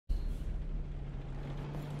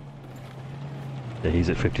Yeah, he's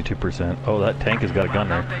at 52%. Oh, that tank has got a gun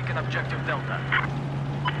there. Taken objective Delta.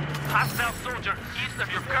 Hostile soldier east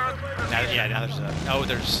of your current position. Now there's a... Oh,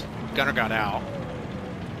 there's... Gunner got out.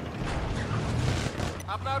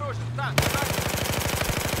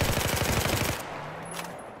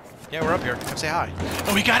 Yeah, we're up here. Come say hi.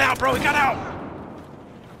 Oh, he got out, bro! He got out!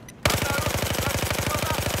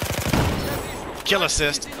 Kill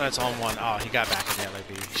assist. That's on one. Oh, he got back in the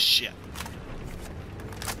LAB. Shit.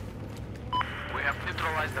 We have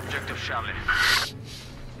neutralized objective Charlie.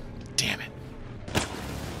 Damn it.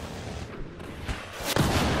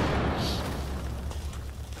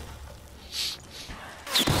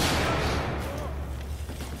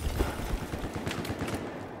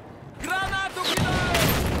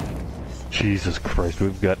 Jesus Christ,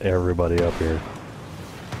 we've got everybody up here.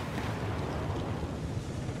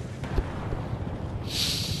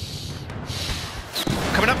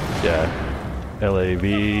 Coming up. Yeah. LAV,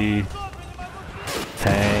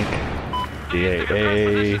 tank,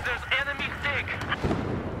 DAA.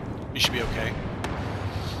 You should be okay.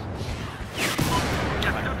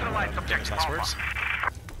 Damn, last words.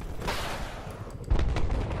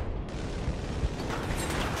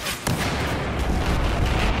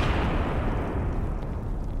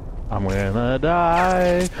 I'm gonna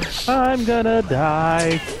die. I'm gonna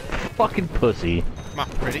die. Fucking pussy. Come on,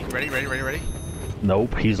 ready?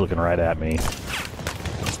 Nope, he's looking right at me.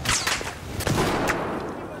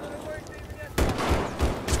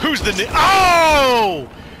 Who's the... Oh!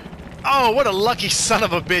 Oh, what a lucky son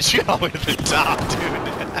of a bitch. You got all the way to the top, dude.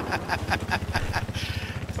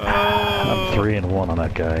 Oh. I'm 3-1 on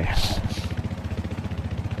that guy.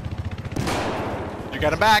 You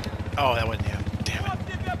got him back. Oh, that wasn't him. Damn it.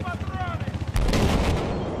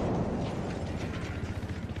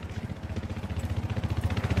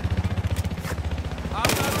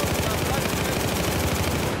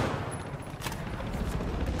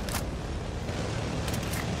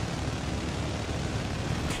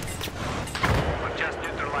 We've just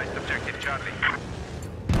neutralized objective Charlie.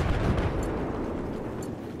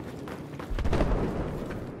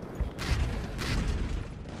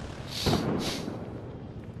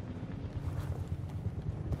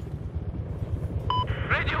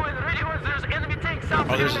 Radio in, there's enemy tanks south.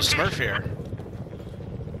 Oh, there's a Smurf here.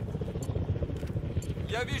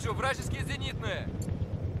 Я вижу вражеские зенитные.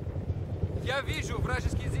 Я вижу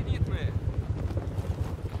вражеские зенитные.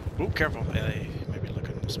 Ooh, careful. Yeah, they may be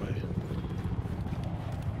looking this way.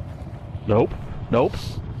 Nope. Nope.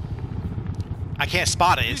 I can't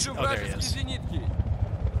spot it. It's, Вижу oh, there he вражеские is. зенитки.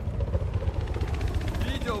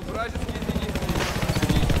 Видел вражеские зенитки.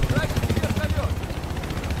 Вижу вражеский вертолет.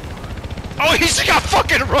 Oh, he's got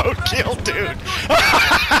fucking roadkill, dude.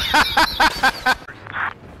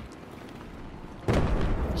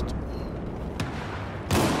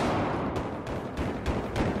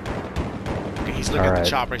 Okay, he's looking at the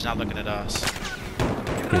chopper. He's not looking at us.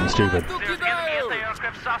 Getting stupid. There's enemy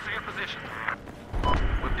anti-aircraft south of your position.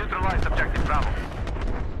 We've neutralized objective Bravo.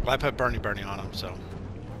 Well, I put Bernie on him, so.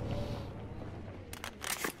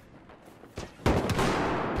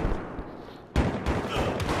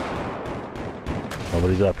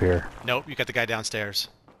 Nobody's up here. Nope, you got the guy downstairs.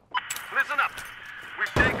 Listen up.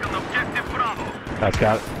 We've taken objective Bravo.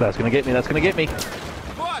 That's gonna get me. That's gonna get me.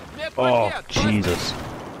 Вот, Oh, медпакет. Jesus.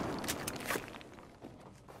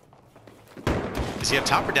 Is he up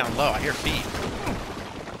top or down low? I hear feet.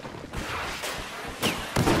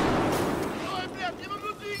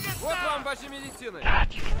 Вот вам ваши медицины. God,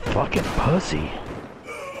 you fucking pussy.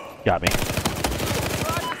 Got me.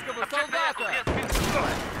 Вражеского солдата.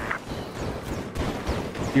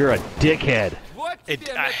 You're a dickhead. Вот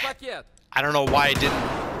тебе медпакет. I don't know why it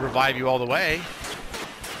didn't revive you all the way.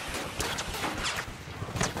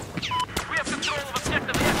 We have control of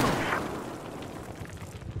objective Echo.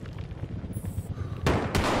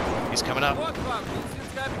 He's coming up. Вот вам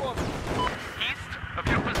медицинская помощь. East of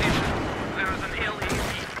your position, there is an LAV.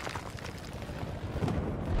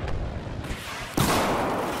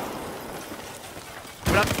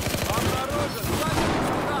 Coming up. Обнаружен вражеский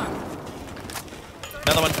солдат.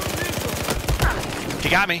 Another one. He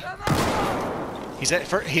got me. He's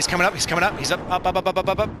coming up. He's coming up. He's up. Up.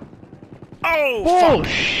 Oh! Oh, Fuck.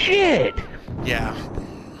 shit! Yeah.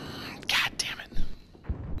 God damn it.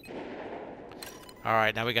 All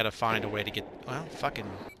right, now we gotta find a way to get. Well, fucking.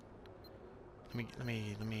 Let me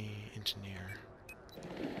engineer.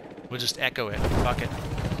 We'll just echo it. Fuck it.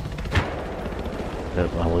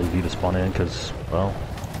 I'll leave you to spawn in because, well,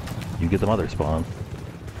 you get the mother spawn.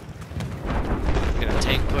 Gonna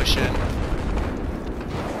tank push in.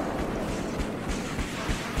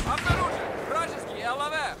 Обнаружен вражеский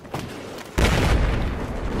ЛВ.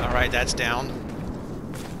 All right, that's down.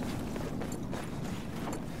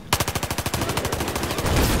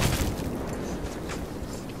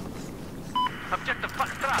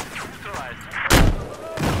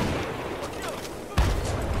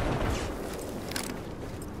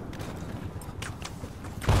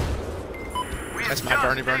 That's my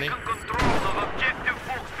Bernie. Control of objective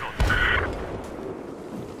Foxtrot.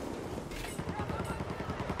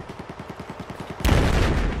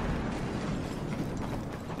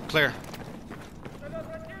 Clear.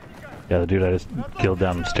 Yeah, the dude I just killed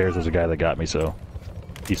downstairs was a guy that got me, so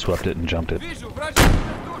he swept it and jumped it. Вижу, вражескую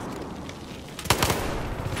вертушку.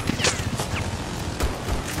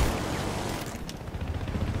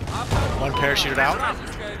 One parachuted out.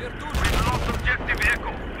 Вражеская вертушка. We've lost objective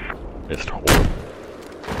Echo. It's horrible.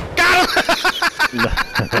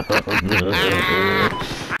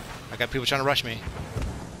 I got people trying to rush me.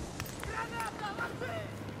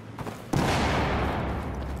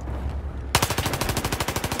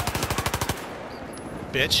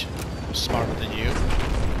 Bitch. I'm smarter than you.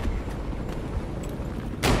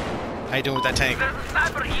 How you doing with that tank? There's a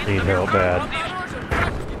sniper east Need of your help current bad. position. Осторожен,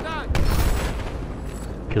 вражеский танк.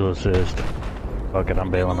 Kill assist. Fuck it,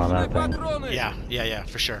 I'm bailing on that Нужны thing. патроны. Yeah,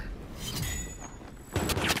 for sure.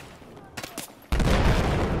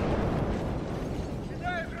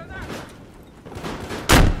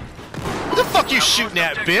 What the fuck you shooting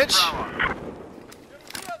at, bitch?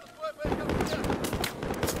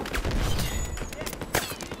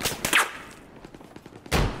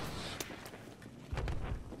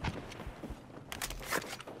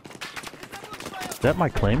 Is that my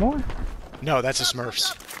claymore? No, that's the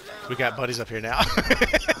Smurfs. We got buddies up here now.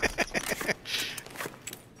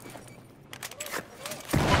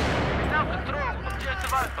 Now control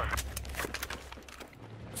objective Alpha.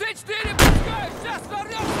 C4, пускай, сейчас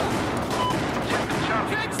ворвется. Objective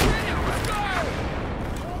Charlie. C4, пускай.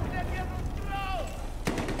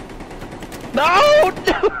 No,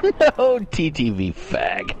 TTV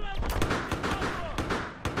fag.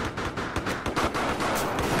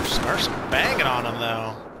 Smurfs banging on them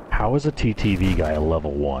though. How is a TTV guy a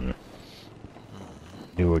level 1?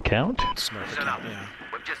 New account? Smurf Set up. account, yeah.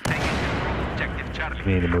 We're just taking control of objective Charlie.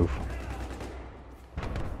 We need to move.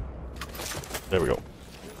 There we go.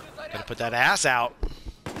 Gotta put that ass out.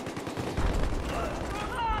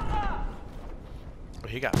 What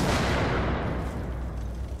he got? We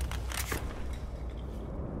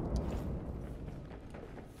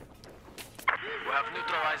have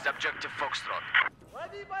neutralized objective Foxtrot.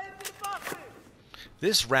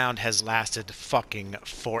 This round has lasted fucking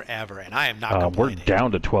forever, and I am not We're complaining.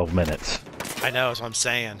 down to 12 minutes. I know, that's what I'm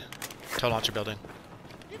saying. Total launcher building.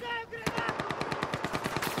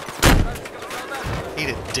 Eat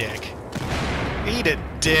a dick. Eat a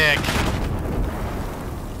dick.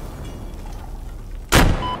 We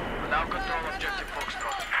now control objective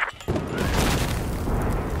Foxtrot.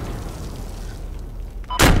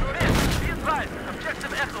 Be advised,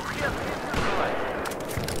 objective Echo here is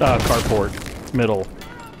neutralized. Carport. Middle.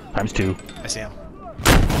 Times 2. I see him.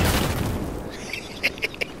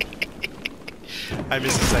 I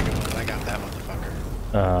missed the second one, and I got that motherfucker.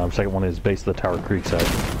 Second one is base of the Tower Creek side.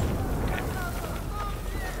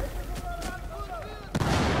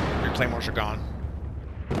 Your claymores are gone.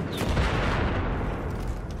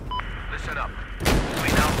 Listen up. We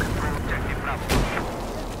now control objective Bravo.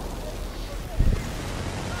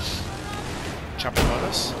 Chopper above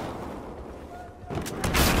us.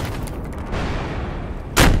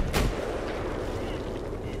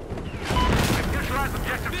 We've neutralized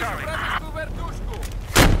objective Charlie. Вражескую вертушку.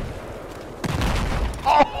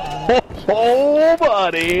 Oh,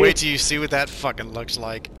 buddy! Wait till you see what that fucking looks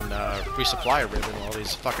like. Resupply ribbon while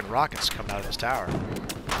these fucking rockets come out of this tower.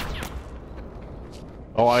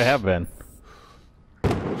 Oh, I have been.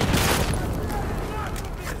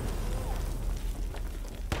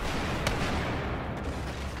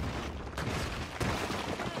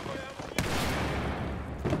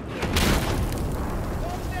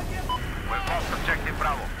 We've lost objective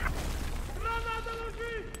Bravo.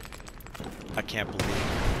 I can't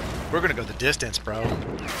believe. We're gonna go the distance, bro.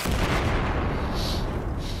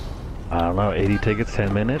 I don't know, 80 tickets,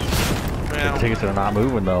 10 minutes? Well, The tickets are not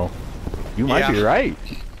moving, though. You might be Yeah. right.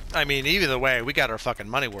 I mean, either way, we got our fucking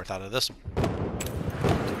money worth out of this. We've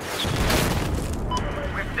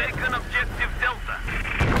taken objective Delta.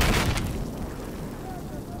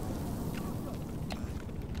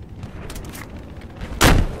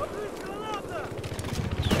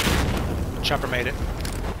 Chopper made it.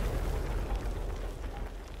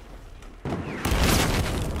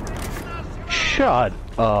 Shut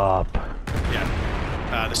up.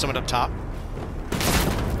 Yeah. There's someone up top.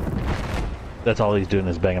 That's all he's doing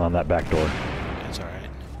is banging on that back door. It's alright.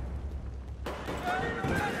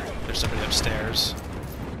 There's somebody upstairs.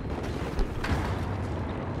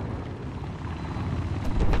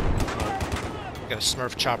 Got a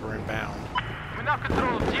Smurf chopper inbound. We now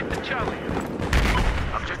control objective Charlie.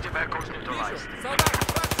 Objective Echo's neutralized. Солдат,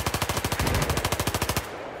 вражеский.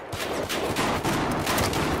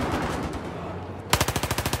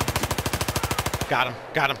 Got him.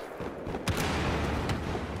 Got him.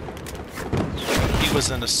 He was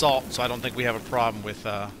an assault, so I don't think we have a problem with.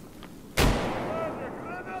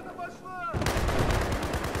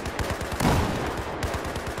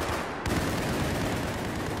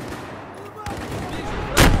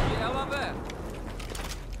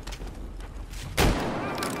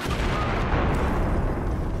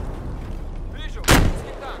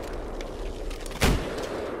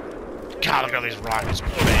 God, look at these rockets.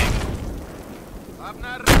 Bang.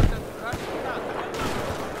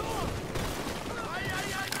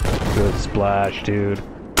 Good splash, dude.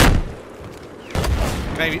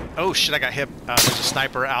 Maybe. Oh shit! I got hit. There's a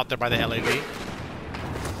sniper out there by the LAV.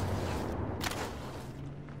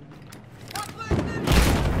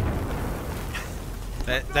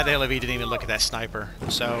 That LAV didn't even look at that sniper.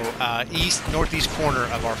 So northeast corner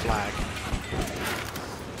of our flag.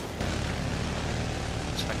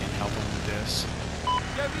 See if I can help him with this.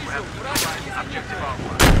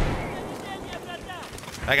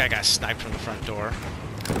 That guy got sniped from the front door.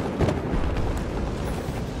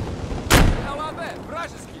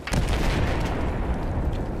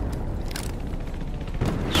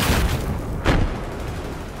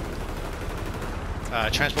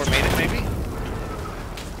 Transport made it, maybe?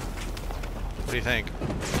 What do you think?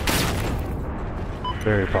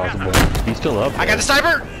 Very possible. He's still up there. I got the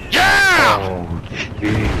sniper! Yeah! Oh,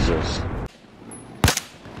 Jesus.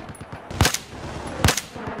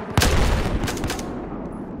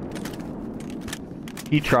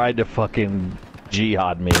 He tried to fucking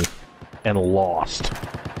jihad me and lost.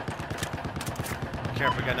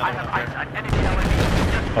 Careful, we got another one up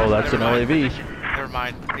there. Oh, that's an LAV. Never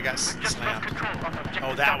mind, it got slammed.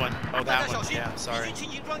 Oh, that one. Oh, that one. Yeah, sorry. I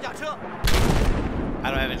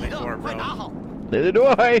don't have anything for it, bro. Neither do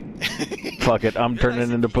I. Fuck it, I'm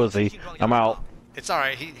turning into pussy. I'm out. It's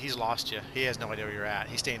alright, he's lost you. He has no idea where you're at.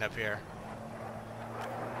 He's staying up here.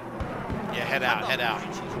 Yeah, head out, head out.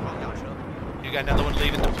 You got another one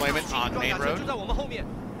leaving deployment on main road?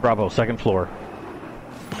 Bravo, second floor.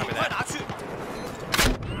 Copy that.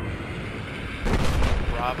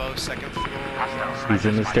 Bravo, second floor. He's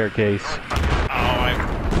in the staircase. Oh, I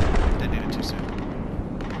detonated too soon.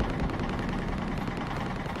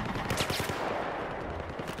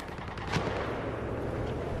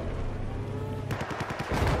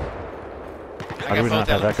 How do we not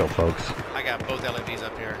have echo, folks? I got both LEDs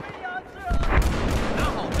up here.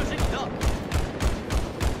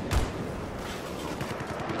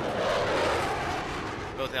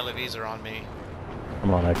 Both LEDs are on me.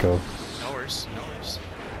 I'm on echo. No worries, no worries.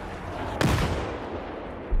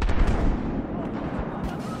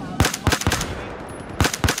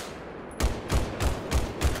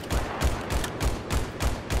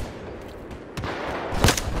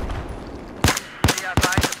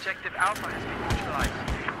 Objective Alpha has been neutralized.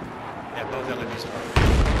 Yeah, both LEDs are.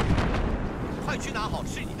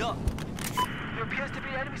 There appears to be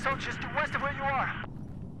enemy soldiers to west of where you are.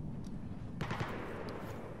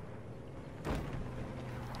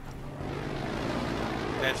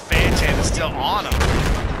 That Phantom is still on him.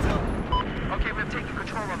 Okay, we've taken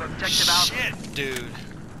control of Objective Alpha. Shit, dude.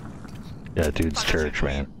 Yeah, dude's church,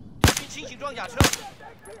 man.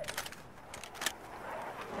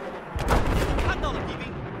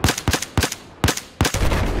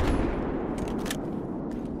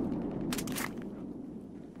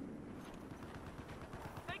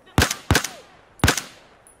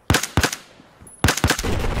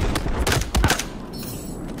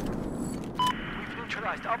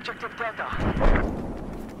 Objective Delta.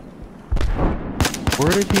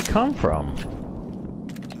 Where did he come from?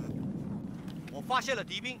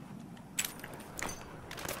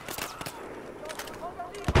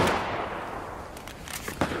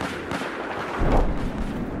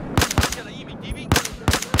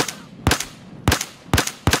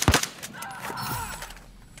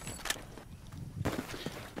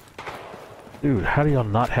 Dude, how do y'all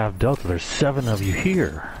not have Delta? There's 7 of you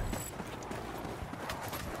here.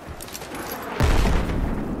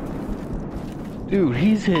 Dude,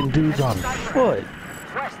 he's hitting dudes on foot.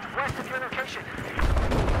 West of your location.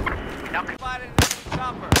 Oh,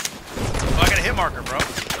 I got a hit marker, bro.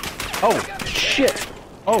 Oh, shit.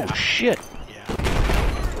 Oh, shit. Yeah.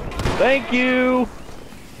 Thank you.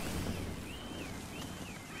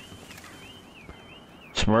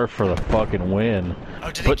 Smurf for the fucking win.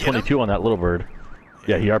 Oh, did Put he get 22 him? on that little bird.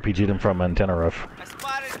 Yeah, he RPG'd him from antenna roof. I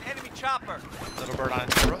spotted an enemy chopper. Little bird on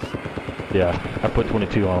the roof. Yeah, I put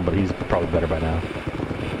 22 on him, but he's probably better by now.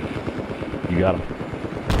 You got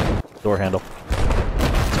him. Door handle.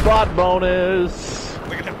 Spot bonus!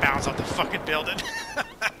 Look at him bounce off the fucking building.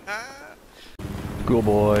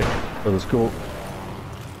 schoolboy, or the school.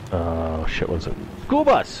 Oh shit, what is it? School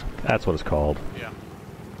bus. That's what it's called. Yeah.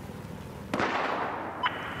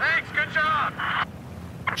 Thanks, good job.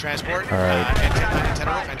 Transport. All right.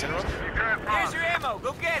 Antenna roof. Here's your ammo.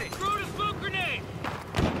 Go get it. Throw the smoke grenade.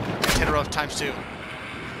 Antenna roof ×2.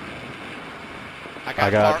 I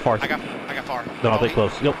got far. I got far. No, they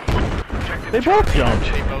close. Yep. They both jumped.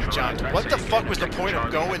 They both jumped. What the fuck was the point of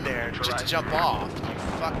going there just to jump off? You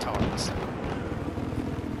fucktards.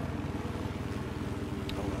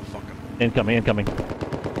 Oh, well, fuck them. Incoming, incoming. Yep,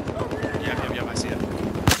 I see it.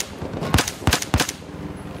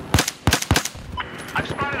 I've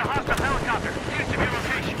spotted a hostile helicopter. East of your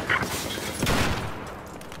location.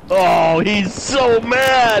 Oh, he's so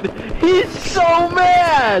mad! He's so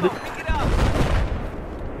mad! Pick it up.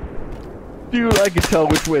 Dude, I could tell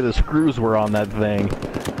which way the screws were on that thing.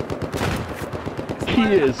 He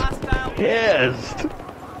is pissed.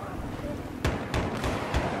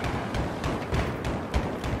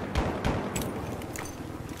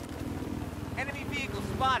 Enemy vehicle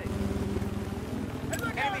spotted.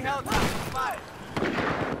 Enemy helicopter spotted.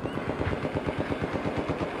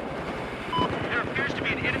 There appears to be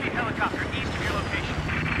an enemy helicopter east of your location.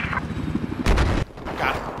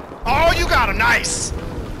 Got him. Oh, you got him. Nice.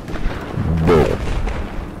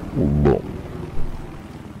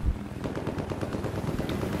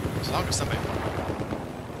 As long as somebody.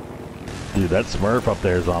 Dude, that Smurf up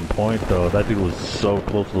there is on point, though. That dude was so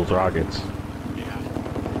close to those rockets. Yeah.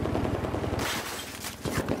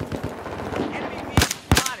 Enemy vehicle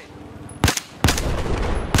spotted.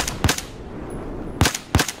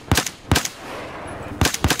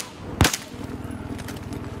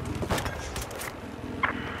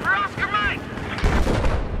 For Oscar Mike!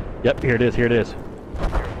 Yep, here it is, here it is.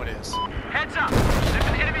 What is? Heads up! There's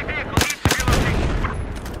an enemy vehicle east of your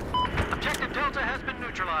location. Objective Delta has been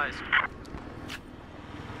neutralized.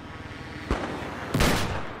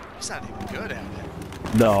 He's not even good at it.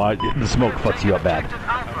 No, the smoke fucks you up bad. Objective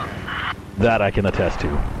Alpha. That I can attest to.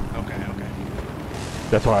 Okay.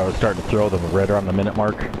 That's why I was starting to throw them right around the minute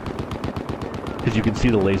mark. Because you can see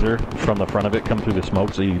the laser from the front of it come through the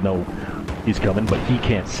smoke, so you know he's coming, but he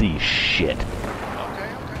can't see shit. Okay,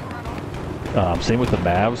 right on. Same with the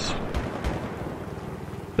Mavs.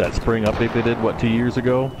 That spring update they did, what, 2 years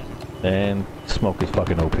ago? And smoke is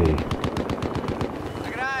fucking OP. I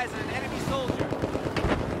got eyes on an enemy soldier.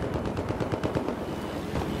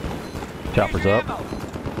 Chopper's Here's your up. ammo.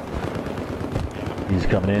 He's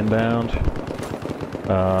coming inbound.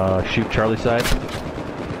 Shoot Charlie side.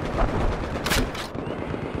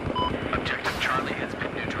 Objective Charlie has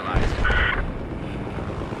been neutralized.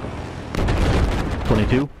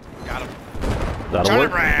 22. Got him. That'll Charlie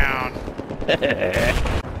work. Brown.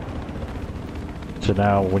 So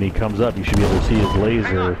now when he comes up, you should be able to see his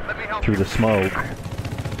laser through the smoke.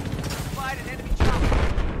 Spotted enemy chopper.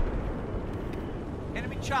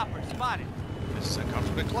 Enemy chopper spotted. This is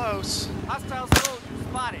uncomfortably close. Hostile soldier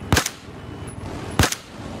spotted.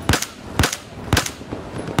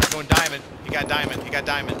 Going diamond. You got diamond.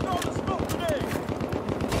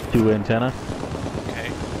 Two antenna.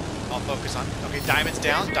 Okay. I'll focus on. Okay, diamond's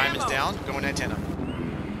down. Diamond's down. Going antenna.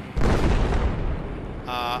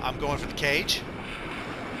 I'm going for the cage.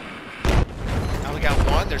 I only got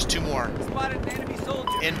one. There's two more. Spotted an enemy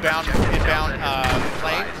soldier. Inbound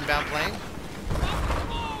plane.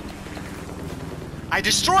 I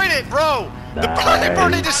destroyed it, bro! The Nice.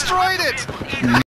 Bernie destroyed it!